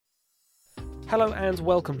Hello and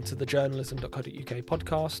welcome to the journalism.co.uk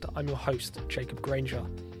podcast. I'm your host, Jacob Granger.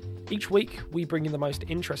 Each week, we bring you the most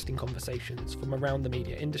interesting conversations from around the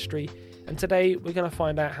media industry, and today we're going to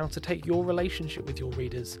find out how to take your relationship with your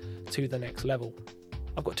readers to the next level.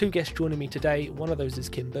 I've got two guests joining me today. One of those is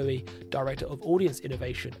Kim Bowie, Director of Audience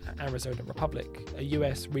Innovation at Arizona Republic, a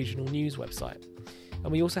US regional news website.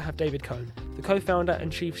 And we also have David Cohn, the co-founder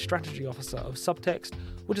and chief strategy officer of Subtext,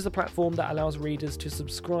 which is a platform that allows readers to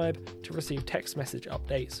subscribe to receive text message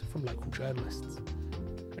updates from local journalists.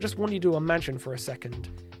 I just want you to imagine for a second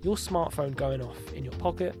your smartphone going off in your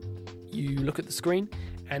pocket. You look at the screen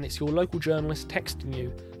and it's your local journalist texting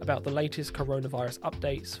you about the latest coronavirus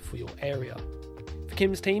updates for your area. For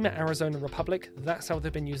Kim's team at Arizona Republic, that's how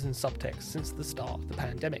they've been using Subtext since the start of the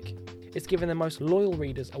pandemic. It's given their most loyal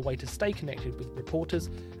readers a way to stay connected with reporters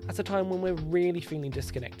at a time when we're really feeling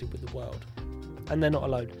disconnected with the world. And they're not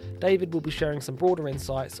alone. David will be sharing some broader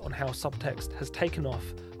insights on how Subtext has taken off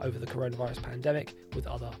over the coronavirus pandemic with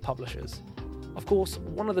other publishers. Of course,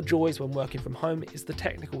 one of the joys when working from home is the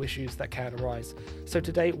technical issues that can arise. So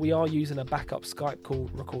today we are using a backup Skype call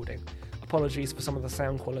recording. Apologies for some of the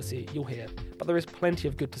sound quality you'll hear, but there is plenty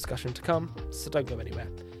of good discussion to come, so don't go anywhere.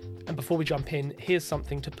 And before we jump in, here's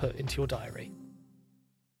something to put into your diary.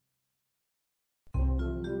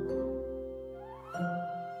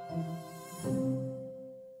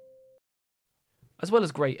 As well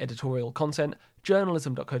as great editorial content,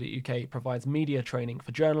 journalism.co.uk provides media training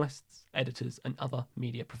for journalists, editors and other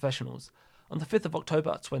media professionals. On the 5th of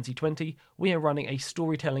October 2020, we are running a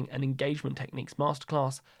storytelling and engagement techniques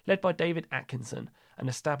masterclass led by David Atkinson, an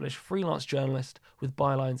established freelance journalist with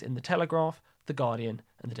bylines in The Telegraph, The Guardian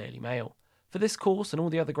and The Daily Mail. For this course and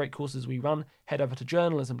all the other great courses we run, head over to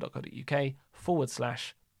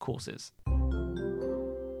journalism.co.uk/courses.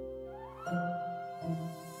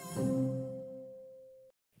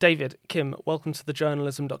 David, Kim, welcome to the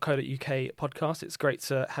journalism.co.uk podcast. It's great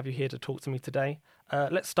to have you here to talk to me today.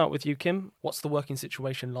 Let's start with you, Kim. What's the working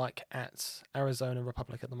situation like at Arizona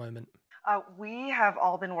Republic at the moment? We have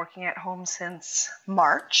all been working at home since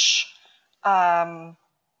March, and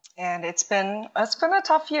it's been a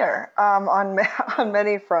tough year on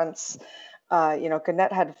many fronts.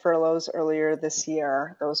 Gannett had furloughs earlier this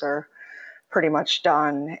year; those are pretty much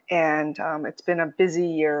done, and it's been a busy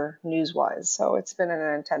year news-wise. So it's been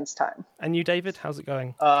an intense time. And you, David, how's it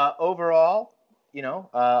going? Overall,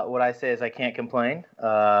 what I say is I can't complain.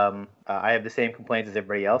 I have the same complaints as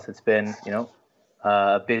everybody else. It's been,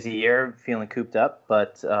 a busy year, feeling cooped up,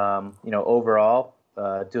 but overall,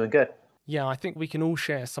 doing good. Yeah, I think we can all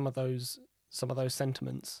share some of those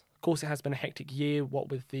sentiments. Of course, it has been a hectic year, what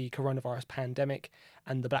with the coronavirus pandemic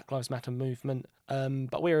and the Black Lives Matter movement.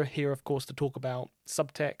 But we're here, of course, to talk about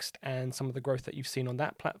Subtext and some of the growth that you've seen on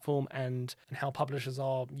that platform and how publishers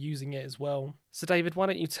are using it as well. So, David, why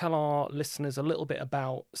don't you tell our listeners a little bit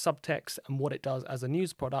about Subtext and what it does as a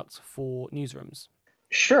news product for newsrooms?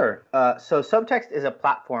 Sure. So Subtext is a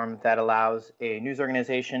platform that allows a news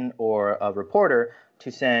organization or a reporter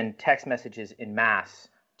to send text messages in mass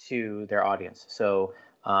to their audience. So,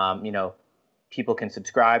 people can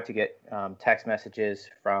subscribe to get text messages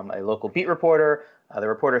from a local beat reporter. The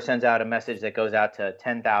reporter sends out a message that goes out to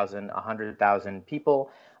 10,000, 100,000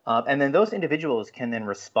 people. And then those individuals can then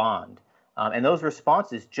respond. And those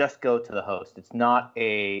responses just go to the host. It's not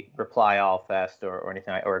a reply all fest or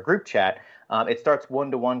anything or a group chat. It starts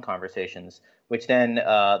one-to-one conversations, which then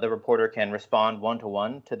the reporter can respond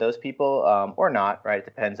one-to-one to those people or not, right? It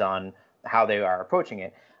depends on how they are approaching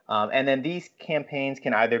it. And then these campaigns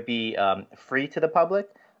can either be free to the public.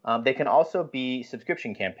 They can also be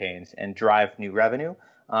subscription campaigns and drive new revenue.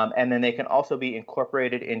 And then they can also be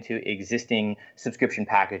incorporated into existing subscription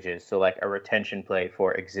packages. So like a retention play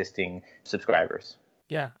for existing subscribers.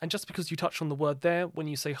 Yeah. And just because you touched on the word there, when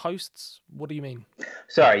you say hosts, what do you mean?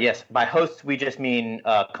 Sorry. Yes. By hosts, we just mean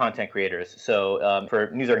content creators. So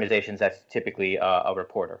for news organizations, that's typically a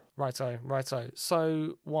reporter. Righto.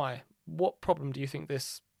 So why? What problem do you think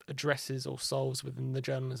this addresses or solves within the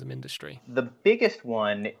journalism industry? The biggest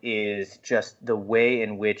one is just the way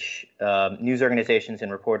in which news organizations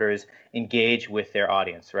and reporters engage with their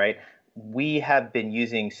audience, right? We have been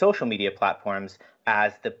using social media platforms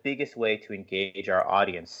as the biggest way to engage our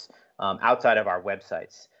audience outside of our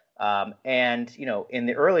websites. And in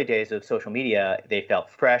the early days of social media, they felt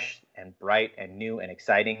fresh and bright and new and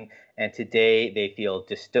exciting. And today they feel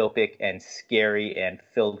dystopic and scary and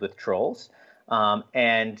filled with trolls.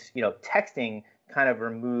 Texting kind of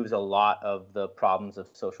removes a lot of the problems of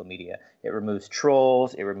social media. It removes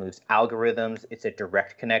trolls, it removes algorithms, it's a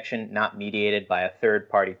direct connection, not mediated by a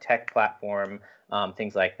third-party tech platform,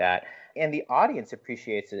 things like that. And the audience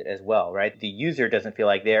appreciates it as well, right? The user doesn't feel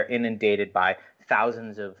like they're inundated by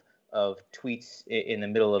thousands of tweets in the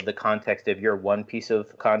middle of the context of your one piece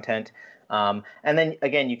of content. And then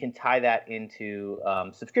again, you can tie that into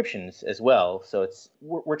subscriptions as well. So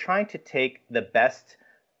we're trying to take the best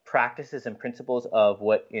practices and principles of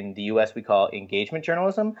what in the US we call engagement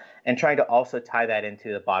journalism and trying to also tie that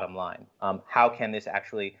into the bottom line. How can this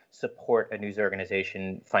actually support a news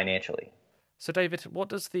organization financially? So, David, what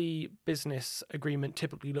does the business agreement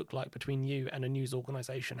typically look like between you and a news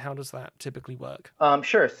organization? How does that typically work?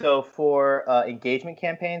 Sure. So for engagement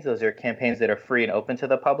campaigns, those are campaigns that are free and open to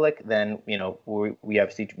the public. Then, we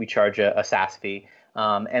obviously we charge a SaaS fee.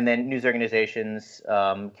 And then news organizations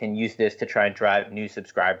can use this to try and drive new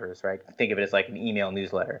subscribers, right? Think of it as like an email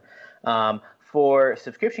newsletter. For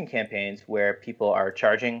subscription campaigns where people are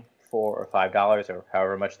charging $4 or $5 or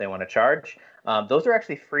however much they want to charge, those are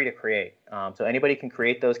actually free to create. So anybody can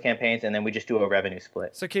create those campaigns, and then we just do a revenue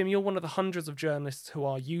split. So, Kim, you're one of the hundreds of journalists who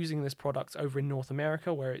are using this product over in North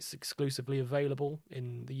America, where it's exclusively available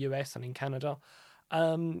in the US and in Canada.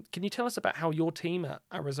 Can you tell us about how your team at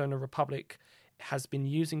Arizona Republic has been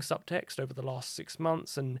using Subtext over the last 6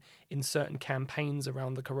 months and in certain campaigns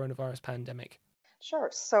around the coronavirus pandemic? Sure.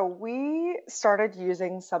 So we started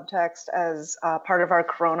using Subtext as part of our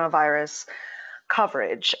coronavirus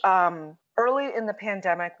coverage. Early in the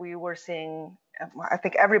pandemic, we were seeing, I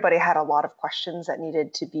think everybody had a lot of questions that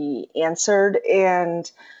needed to be answered. And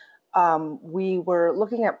we were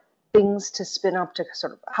looking at things to spin up to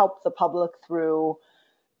sort of help the public through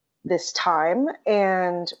this time.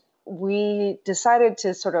 And we decided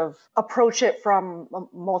to sort of approach it from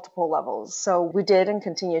multiple levels. So we did and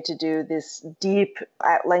continue to do this deep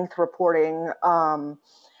at length reporting on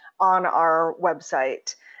our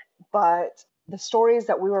website. But the stories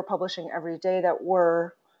that we were publishing every day that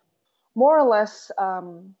were more or less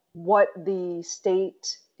what the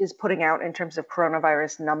state is putting out in terms of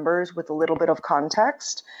coronavirus numbers with a little bit of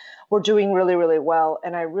context were doing really, really well.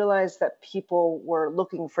 And I realized that people were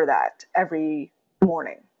looking for that every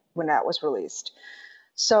morning when that was released.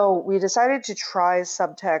 So we decided to try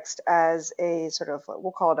Subtext as a sort of,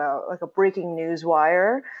 we'll call it like a breaking news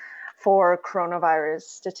wire for coronavirus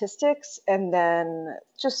statistics and then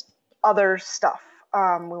just other stuff.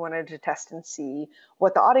 We wanted to test and see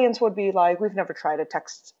what the audience would be like. We've never tried a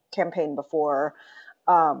text campaign before,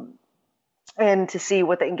 and to see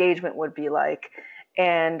what the engagement would be like.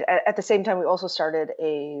 And at the same time, we also started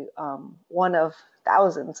a one of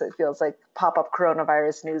thousands, it feels like, pop-up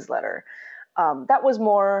coronavirus newsletter. That was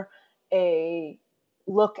more a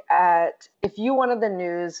look at if you wanted the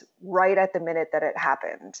news right at the minute that it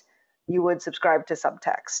happened, you would subscribe to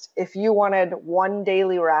Subtext. If you wanted one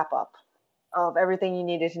daily wrap-up of everything you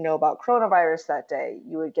needed to know about coronavirus that day,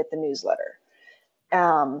 you would get the newsletter.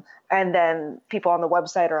 And then people on the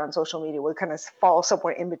website or on social media would kind of fall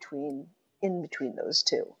somewhere in between those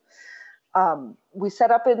two. We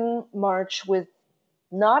set up in March with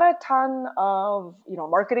not a ton of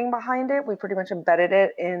marketing behind it. We pretty much embedded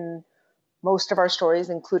it in most of our stories,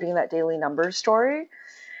 including that daily numbers story.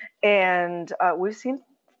 And we've seen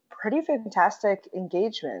pretty fantastic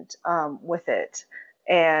engagement with it,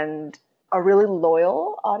 and a really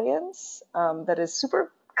loyal audience that is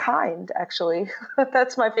super kind, actually.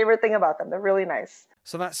 That's my favorite thing about them. They're really nice.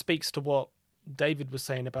 So that speaks to what David was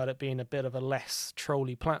saying about it being a bit of a less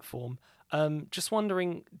trolly platform. Just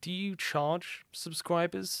wondering, do you charge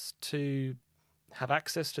subscribers to have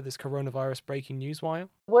access to this coronavirus breaking news wire?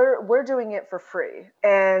 We're doing it for free.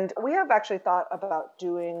 And we have actually thought about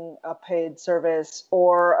doing a paid service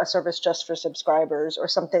or a service just for subscribers or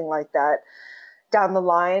something like that down the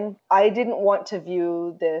line. I didn't want to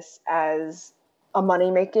view this as a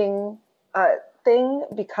money-making thing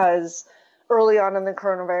because early on in the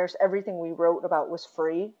coronavirus, everything we wrote about was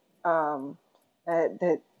free.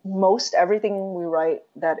 Most everything we write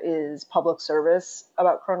that is public service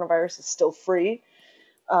about coronavirus is still free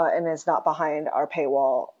and is not behind our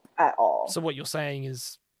paywall at all. So what you're saying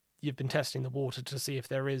is you've been testing the water to see if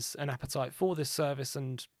there is an appetite for this service,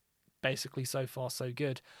 and basically so far so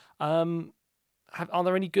good. Are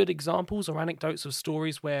there any good examples or anecdotes of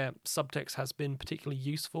stories where Subtext has been particularly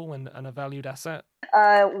useful and a valued asset?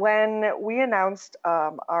 When we announced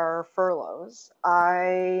our furloughs,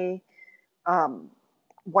 I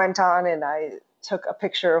went on and I took a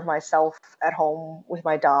picture of myself at home with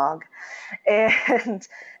my dog and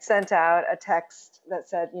sent out a text that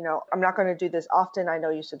said, I'm not going to do this often. I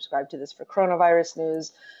know you subscribe to this for coronavirus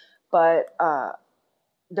news, but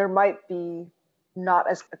there might be not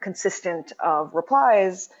as consistent of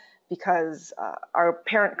replies because our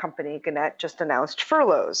parent company, Gannett, just announced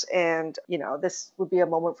furloughs. And, this would be a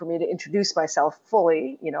moment for me to introduce myself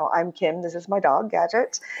fully. I'm Kim. This is my dog,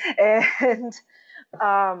 Gadget. And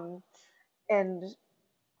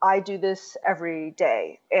I do this every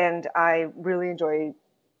day. And I really enjoy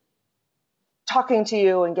talking to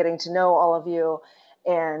you and getting to know all of you.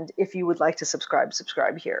 And if you would like to subscribe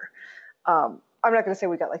here. I'm not going to say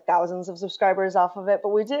we got like thousands of subscribers off of it, but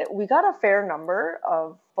we got a fair number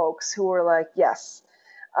of folks who were like, yes.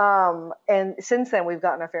 And since then, we've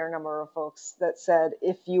gotten a fair number of folks that said,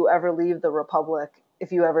 if you ever leave the Republic,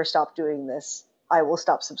 if you ever stop doing this, I will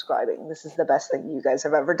stop subscribing. This is the best thing you guys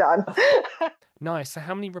have ever done. Nice. So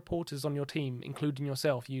how many reporters on your team, including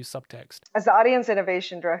yourself, use Subtext? As the audience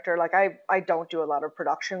innovation director, like I don't do a lot of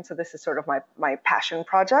production. So this is sort of my passion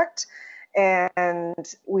project. And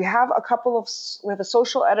we have a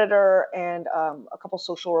social editor and a couple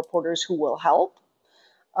social reporters who will help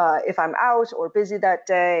if I'm out or busy that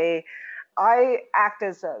day. I act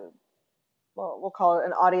as we'll call it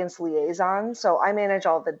an audience liaison. So I manage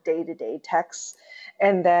all the day-to-day texts.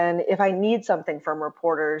 And then if I need something from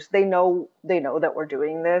reporters, they know that we're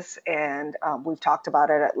doing this, and we've talked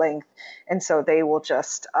about it at length. And so they will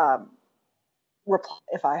just reply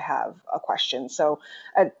if I have a question. So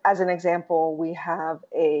as an example, we have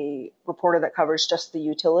a reporter that covers just the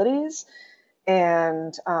utilities.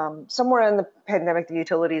 And somewhere in the pandemic, the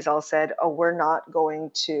utilities all said, oh, we're not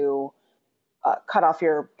going to cut off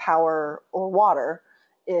your power or water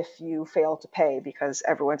if you fail to pay, because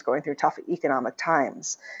everyone's going through tough economic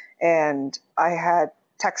times. And I had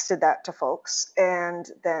texted that to folks. And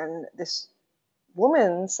then this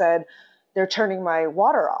woman said, they're turning my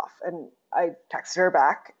water off. And I texted her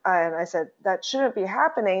back and I said, that shouldn't be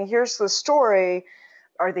happening. Here's the story.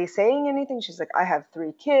 Are they saying anything? She's like, I have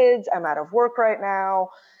 3 kids. I'm out of work right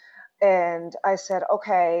now. And I said,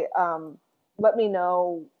 okay, let me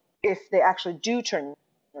know if they actually do turn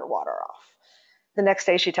your water off. The next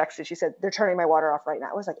day she texted, she said, they're turning my water off right now.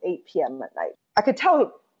 It was like 8 p.m. at night. I could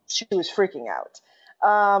tell she was freaking out,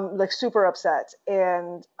 like super upset.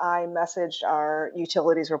 And I messaged our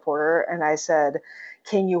utilities reporter and I said,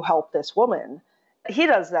 can you help this woman? He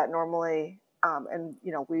does that normally. And,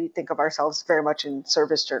 we think of ourselves very much in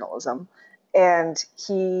service journalism. And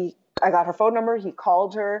I got her phone number. He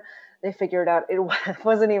called her. They figured out it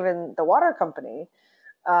wasn't even the water company.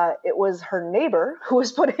 It was her neighbor who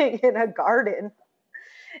was putting in a garden,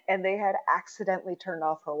 and they had accidentally turned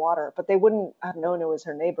off her water, but they wouldn't have known it was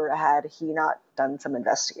her neighbor had he not done some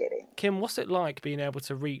investigating. Kim, what's it like being able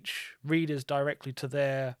to reach readers directly to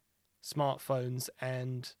their smartphones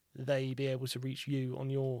and they be able to reach you on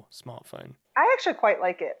your smartphone? I actually quite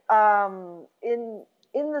like it,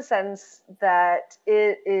 in the sense that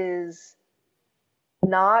it is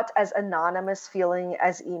not as anonymous feeling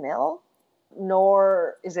as email,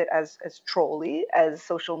 nor is it as trolly as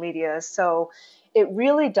social media. So it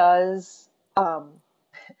really does.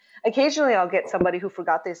 Occasionally I'll get somebody who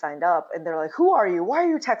forgot they signed up and they're like, who are you? Why are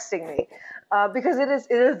you texting me? Because it is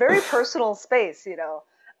very personal space, it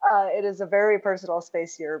is a very personal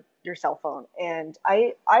space, your cell phone. And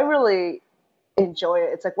I really enjoy it.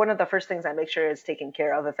 It's like one of the first things I make sure is taken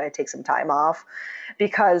care of if I take some time off,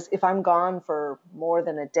 because if I'm gone for more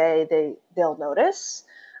than a day, they'll notice.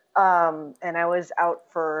 And I was out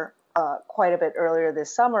for quite a bit earlier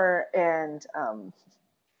this summer, and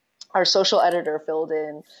our social editor filled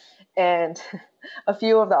in, and a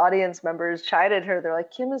few of the audience members chided her. They're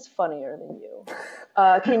like, Kim is funnier than you.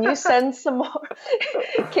 Can you send some more?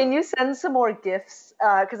 Can you send some more GIFs?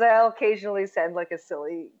 Because I'll occasionally send like a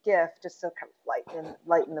silly GIF just to kind of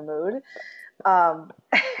lighten the mood. And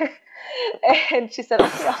she said,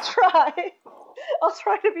 okay, I'll try. I'll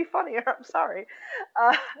try to be funnier. I'm sorry.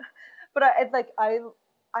 But I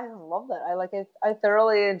love that. I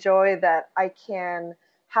thoroughly enjoy that I can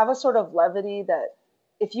have a sort of levity that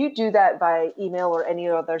if you do that by email or any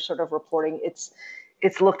other sort of reporting, it's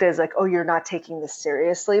looked as like, oh, you're not taking this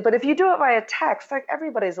seriously. But if you do it via text, like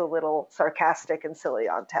everybody's a little sarcastic and silly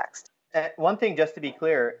on text. One thing, just to be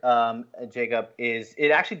clear, Jacob, is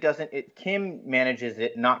it actually doesn't. Kim manages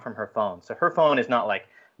it not from her phone, so her phone is not like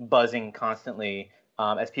buzzing constantly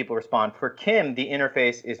as people respond. For Kim, the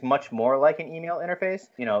interface is much more like an email interface.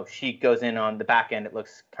 She goes in on the back end. It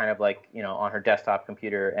looks kind of like on her desktop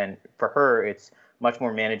computer, and for her, it's much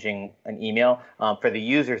more managing an email. For the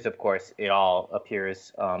users, of course, it all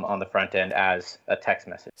appears on the front end as a text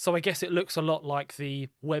message. So I guess it looks a lot like the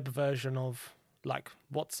web version of like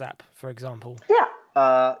WhatsApp, for example.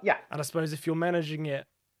 Yeah. Yeah. And I suppose if you're managing it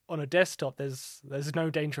on a desktop, there's no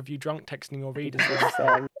danger of you drunk texting your readers.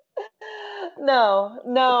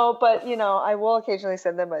 No, but I will occasionally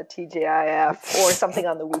send them a TGIF or something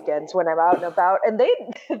on the weekends when I'm out and about, and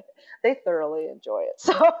they thoroughly enjoy it.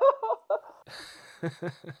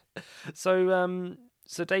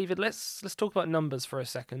 So David, let's talk about numbers for a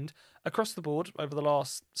second. Across the board, over the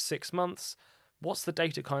last 6 months, what's the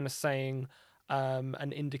data kind of saying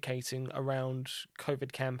and indicating around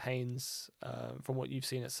COVID campaigns from what you've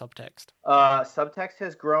seen at Subtext? Subtext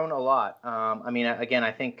has grown a lot. Again,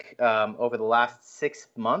 I think over the last 6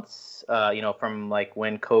 months, from like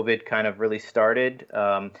when COVID kind of really started,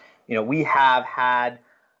 we have had,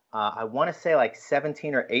 I want to say like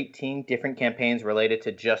 17 or 18 different campaigns related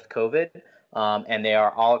to just COVID. And they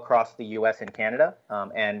are all across the US and Canada.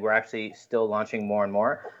 And we're actually still launching more and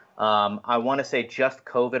more. I want to say just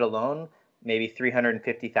COVID alone, maybe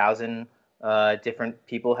 350,000 different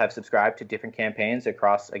people have subscribed to different campaigns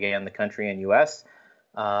across, again, the country and US.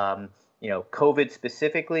 COVID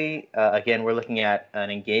specifically, again, we're looking at an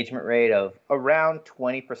engagement rate of around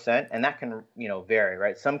 20%, and that can, vary,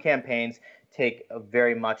 right? Some campaigns take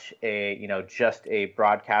very much just a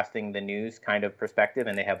broadcasting the news kind of perspective,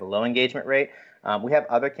 and they have a low engagement rate. We have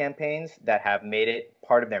other campaigns that have made it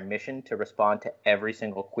part of their mission to respond to every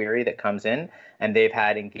single query that comes in, and they've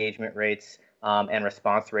had engagement rates and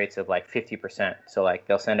response rates of like 50%. So like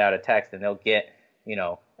they'll send out a text and they'll get,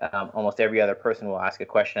 almost every other person will ask a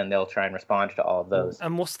question and they'll try and respond to all of those.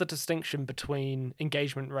 And what's the distinction between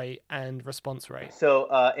engagement rate and response rate? So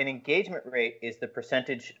an engagement rate is the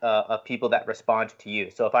percentage of people that respond to you.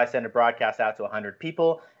 So if I send a broadcast out to 100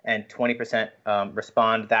 people and 20%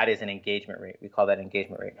 respond, that is an engagement rate. We call that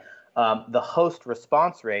engagement rate. The host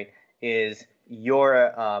response rate is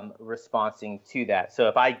your responding to that. So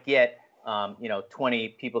if I get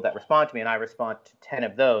 20 people that respond to me and I respond to 10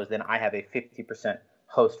 of those, then I have a 50%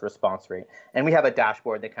 host response rate. And we have a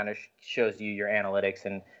dashboard that kind of shows you your analytics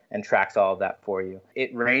and tracks all of that for you.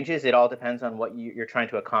 It ranges. It all depends on what you're trying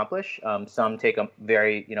to accomplish. Some take a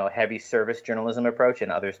very, heavy service journalism approach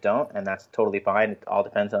and others don't. And that's totally fine. It all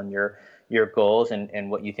depends on your goals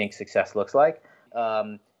and what you think success looks like.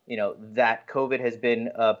 That COVID has been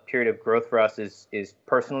a period of growth for us is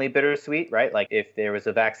personally bittersweet, right? Like if there was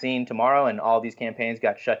a vaccine tomorrow and all these campaigns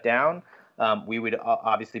got shut down, we would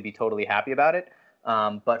obviously be totally happy about it.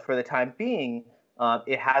 But for the time being,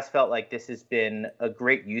 it has felt like this has been a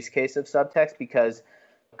great use case of Subtext because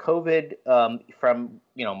COVID from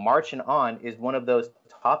March and on is one of those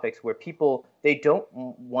topics where people, they don't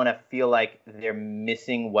want to feel like they're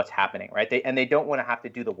missing what's happening, right? They don't want to have to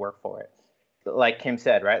do the work for it. Like Kim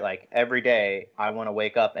said, right? Like every day I want to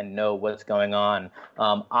wake up and know what's going on.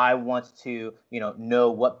 I want to,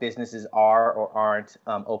 know what businesses are or aren't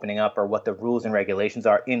opening up or what the rules and regulations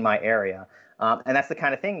are in my area. And that's the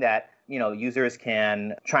kind of thing that, users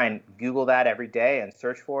can try and Google that every day and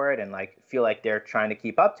search for it and like feel like they're trying to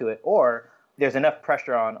keep up to it. Or there's enough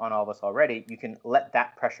pressure on all of us already. You can let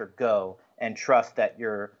that pressure go and trust that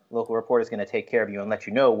your local reporter is going to take care of you and let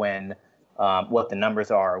you know when what the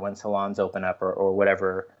numbers are, when salons open up or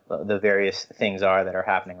whatever the various things are that are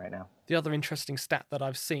happening right now. The other interesting stat that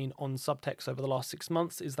I've seen on Subtext over the last 6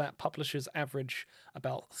 months is that publishers average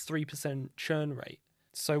about 3% churn rate.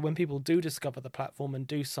 So when people do discover the platform and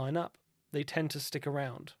do sign up, they tend to stick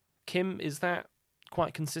around. Kim, is that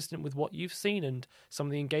quite consistent with what you've seen and some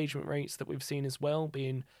of the engagement rates that we've seen as well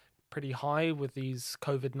being pretty high with these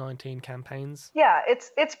COVID-19 campaigns? Yeah,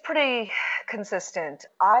 it's pretty consistent.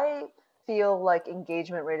 I feel like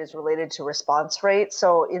engagement rate is related to response rate.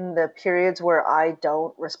 So in the periods where I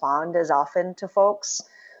don't respond as often to folks,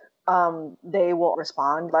 they will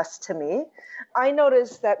respond less to me. I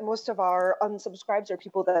notice that most of our unsubscribes or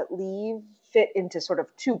people that leave fit into sort of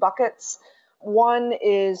two buckets. One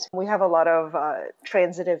is we have a lot of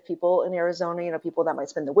transitive people in Arizona, people that might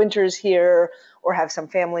spend the winters here or have some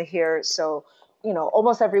family here. So,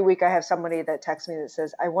 almost every week I have somebody that texts me that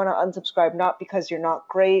says, I want to unsubscribe not because you're not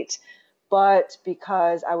great, but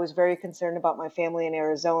because I was very concerned about my family in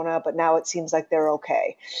Arizona, but now it seems like they're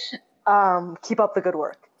okay. Keep up the good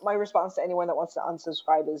work. My response to anyone that wants to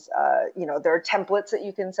unsubscribe is, there are templates that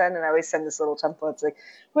you can send, and I always send this little template. It's like,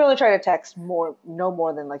 we only try to text no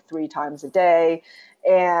more than like 3 times a day.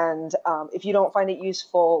 And if you don't find it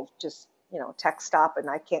useful, just, text stop and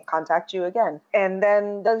I can't contact you again. And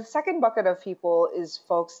then the second bucket of people is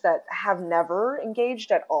folks that have never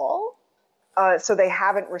engaged at all. So they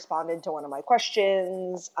haven't responded to one of my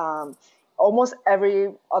questions. Almost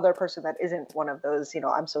every other person that isn't one of those,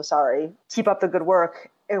 I'm so sorry, keep up the good work.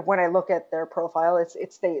 And when I look at their profile,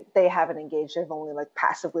 it's they haven't engaged. They've only like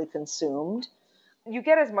passively consumed. You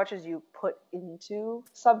get as much as you put into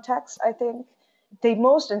Subtext, I think. They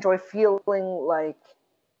most enjoy feeling like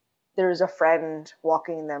there's a friend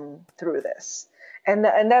walking them through this. And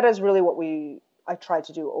that is really what I try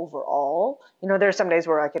to do overall. There are some days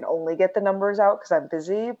where I can only get the numbers out because I'm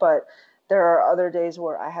busy, but there are other days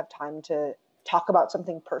where I have time to talk about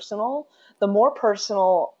something personal. The more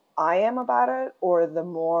personal I am about it, or the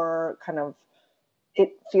more kind of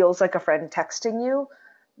it feels like a friend texting you,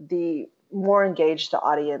 the more engaged the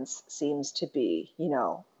audience seems to be.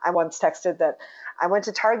 I once texted that I went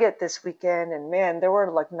to Target this weekend, and man, there were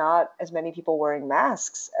like not as many people wearing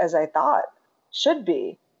masks as I thought should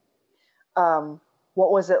be. What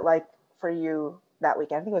was it like for you that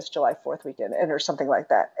weekend? I think it was July 4th weekend or something like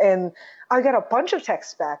that. And I got a bunch of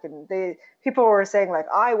texts back, and people were saying like,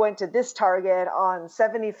 I went to this Target on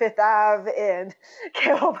 75th Ave in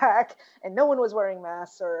Camelback and no one was wearing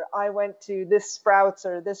masks, or I went to this Sprouts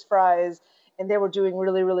or this Fry's and they were doing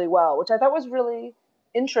really, really well, which I thought was really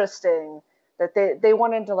interesting that they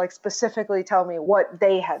wanted to like specifically tell me what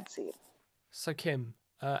they had seen. So Kim,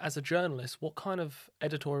 as a journalist, what kind of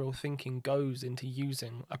editorial thinking goes into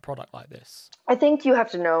using a product like this? I think you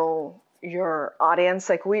have to know your audience.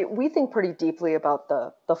 Like we think pretty deeply about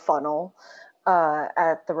the funnel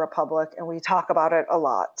at the Republic, and we talk about it a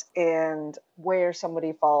lot, and where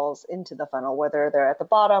somebody falls into the funnel, whether they're at the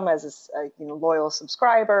bottom as a loyal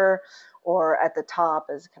subscriber or at the top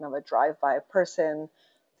as kind of a drive-by person.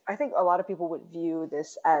 I think a lot of people would view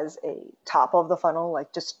this as a top of the funnel,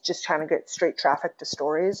 like just trying to get straight traffic to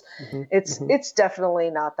stories. Mm-hmm. It's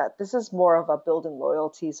definitely not that. This is more of a building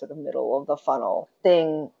loyalty, sort of middle of the funnel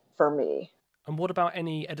thing for me. And what about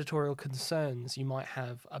any editorial concerns you might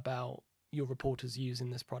have about your reporters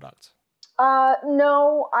using this product?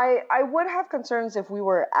 No, I would have concerns if we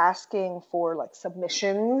were asking for like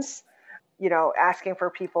submissions, asking for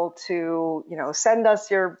people to, send us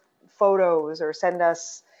your photos or send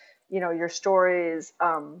us your stories.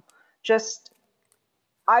 I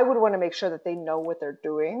would want to make sure that they know what they're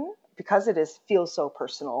doing, because feels so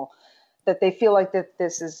personal, that they feel like that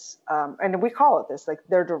this is, and we call it this, like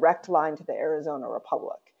their direct line to the Arizona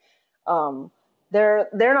Republic. They're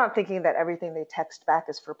not thinking that everything they text back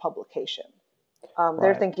is for publication.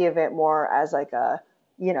 They're thinking of it more as like a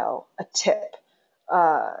tip,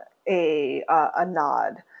 a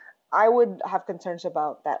nod. I would have concerns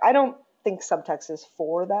about that. I don't think subtext is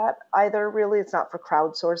for that either, really. It's not for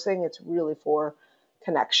crowdsourcing. It's really for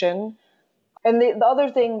connection. And the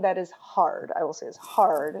other thing that is hard, I will say is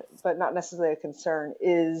hard, but not necessarily a concern,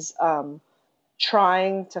 is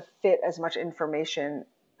trying to fit as much information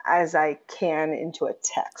as I can into a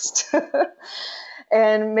text.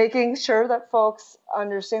 And making sure that folks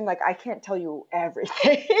understand, like, I can't tell you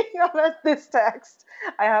everything on this text.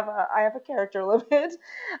 I have a character limit.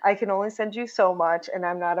 I can only send you so much, and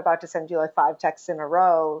I'm not about to send you like 5 texts in a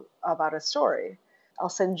row about a story. I'll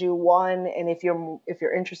send you one, and if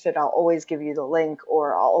you're interested, I'll always give you the link,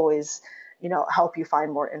 or I'll always, help you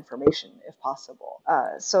find more information if possible.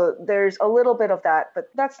 So there's a little bit of that, but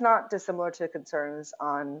that's not dissimilar to concerns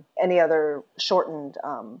on any other shortened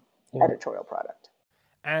editorial product.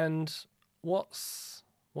 And what's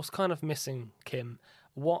kind of missing, Kim?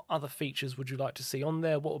 What other features would you like to see on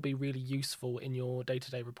there? What would be really useful in your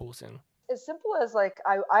day-to-day reporting? As simple as like,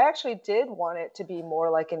 I actually did want it to be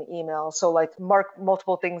more like an email. So like mark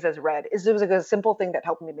multiple things as read. It was like a simple thing that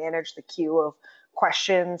helped me manage the queue of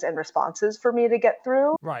questions and responses for me to get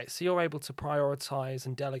through. Right. So you're able to prioritize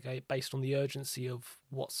and delegate based on the urgency of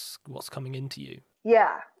what's coming into you.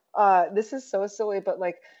 Yeah. This is so silly, but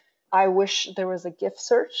like, I wish there was a GIF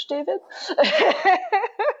search, David.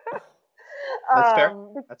 That's fair.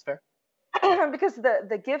 That's fair. Because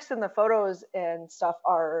the GIFs and the photos and stuff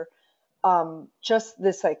are just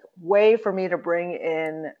this like way for me to bring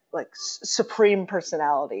in like supreme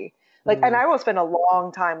personality. Like, and I will spend a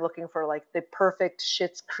long time looking for like the perfect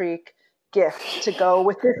Schitt's Creek GIF to go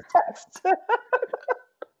with this text.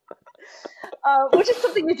 Which is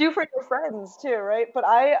something you do for your friends too, right? But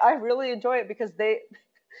I really enjoy it because the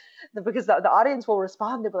audience will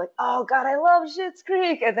respond. They'll be like, "Oh God, I love Schitt's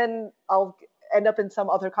Creek," and then I'll end up in some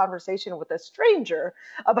other conversation with a stranger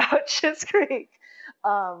about Schitt's Creek.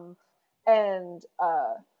 I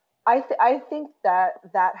think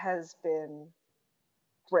that has been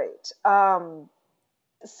great.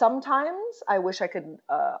 Sometimes I wish I could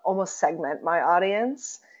almost segment my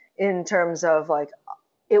audience in terms of like,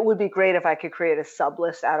 it would be great if I could create a sub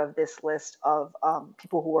list out of this list of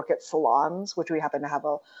people who work at salons, which we happen to have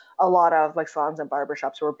a lot of. Like, salons and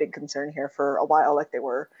barbershops were a big concern here for a while, like they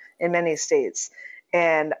were in many states.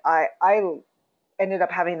 And I ended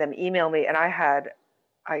up having them email me, and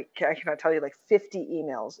I cannot tell you, like 50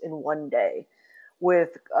 emails in one day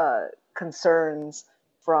with concerns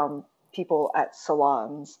from people at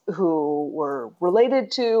salons who were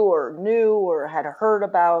related to or knew or had heard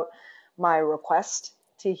about my request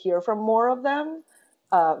to hear from more of them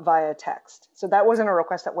via text. So that wasn't a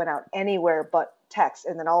request that went out anywhere but text.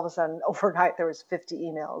 And then all of a sudden, overnight, there was 50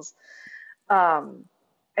 emails. And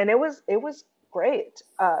it was great.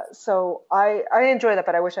 So I enjoy that,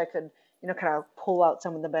 but I wish I could, kind of pull out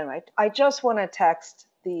some of the benefit. I just want to text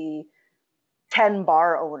the 10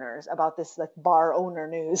 bar owners about this like bar owner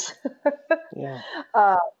news. Yeah.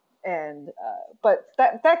 But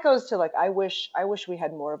that goes to like, I wish we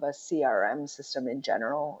had more of a CRM system in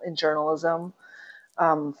general in journalism,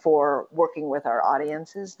 for working with our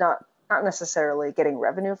audiences, not necessarily getting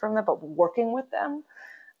revenue from them, but working with them.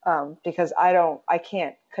 Because I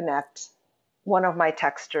can't connect one of my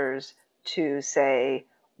texters to, say,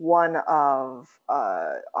 one of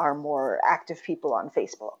our more active people on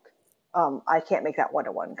Facebook. I can't make that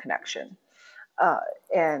one-to-one connection.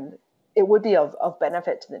 And it would be of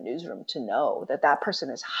benefit to the newsroom to know that person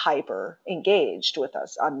is hyper engaged with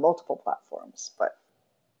us on multiple platforms. But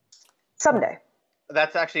someday.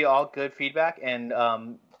 That's actually all good feedback. And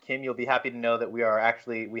Kim, you'll be happy to know that we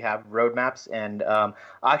have roadmaps, and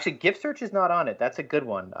actually gift search is not on it. That's a good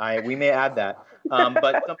one. We may add that.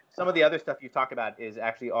 But some of the other stuff you talk about is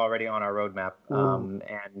actually already on our roadmap.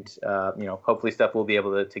 And hopefully stuff we'll be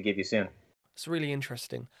able to give you soon. It's really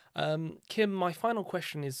interesting. Kim, my final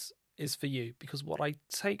question is for you, because what I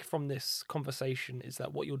take from this conversation is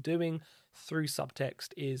that what you're doing through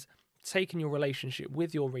Subtext is taking your relationship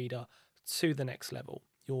with your reader to the next level.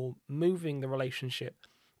 You're moving the relationship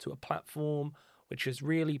to a platform which is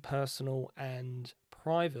really personal and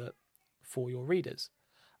private for your readers.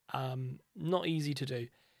 Not easy to do.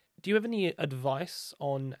 Do you have any advice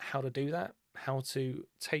on how to do that? How to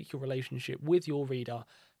take your relationship with your reader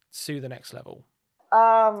to the next level?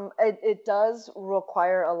 It does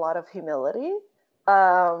require a lot of humility.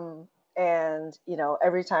 And,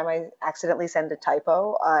 every time I accidentally send a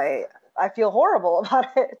typo, I feel horrible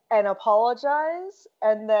about it and apologize.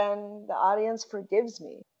 And then the audience forgives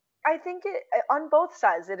me. I think on both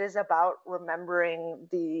sides, it is about remembering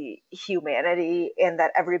the humanity, and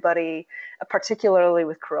that everybody, particularly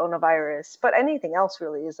with coronavirus, but anything else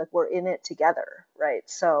really, is like we're in it together, right?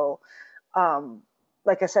 So,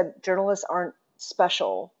 like I said, journalists aren't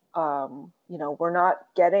special. We're not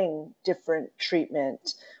getting different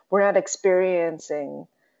treatment. We're not experiencing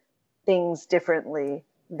things differently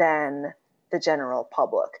than the general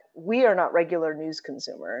public. We are not regular news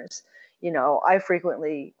consumers. I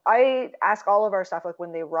ask all of our staff, like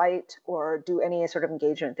when they write or do any sort of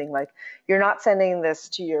engagement thing, like, you're not sending this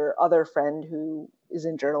to your other friend who is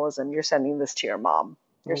in journalism. You're sending this to your mom,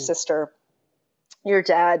 your sister, your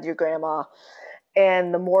dad, your grandma.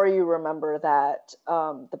 And the more you remember that,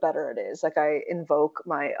 the better it is. Like, I invoke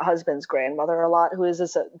my husband's grandmother a lot, who is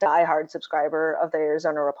a diehard subscriber of the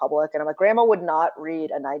Arizona Republic. And I'm like, Grandma would not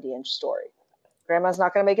read a 90-inch story. Grandma's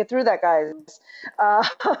not going to make it through that, guys.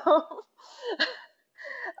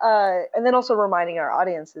 And then also reminding our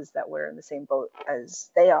audiences that we're in the same boat as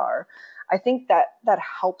they are. I think that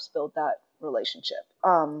helps build that relationship.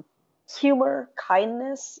 Humor,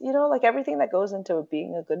 kindness, like everything that goes into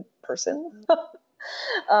being a good person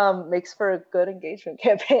makes for a good engagement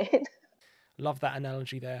campaign. Love that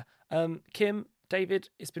analogy there. Kim, David,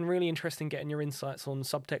 it's been really interesting getting your insights on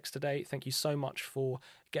Subtext today. Thank you so much for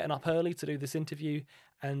getting up early to do this interview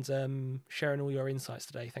and sharing all your insights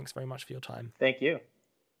today. Thanks very much for your time. Thank you.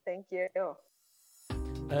 Thank you.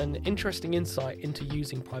 An interesting insight into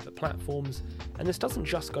using private platforms, and this doesn't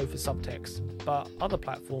just go for Subtext, but other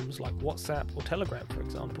platforms like WhatsApp or Telegram, for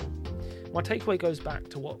example. My takeaway goes back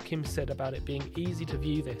to what Kim said about it being easy to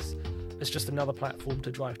view this as just another platform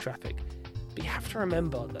to drive traffic. But you have to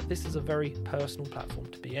remember that this is a very personal platform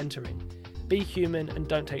to be entering. Be human and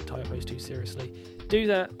don't take typos too seriously. Do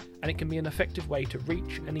that, and it can be an effective way to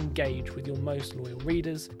reach and engage with your most loyal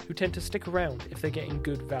readers, who tend to stick around if they're getting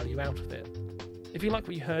good value out of it. If you like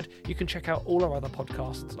what you heard, you can check out all our other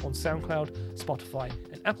podcasts on SoundCloud, Spotify,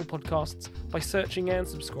 and Apple Podcasts by searching and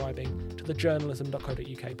subscribing to the journalism.co.uk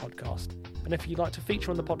podcast. And if you'd like to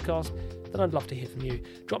feature on the podcast, then I'd love to hear from you.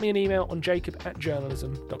 Drop me an email on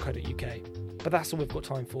jacob@journalism.co.uk. But that's all we've got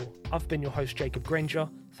time for. I've been your host, Jacob Granger.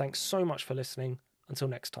 Thanks so much for listening. Until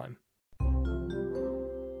next time.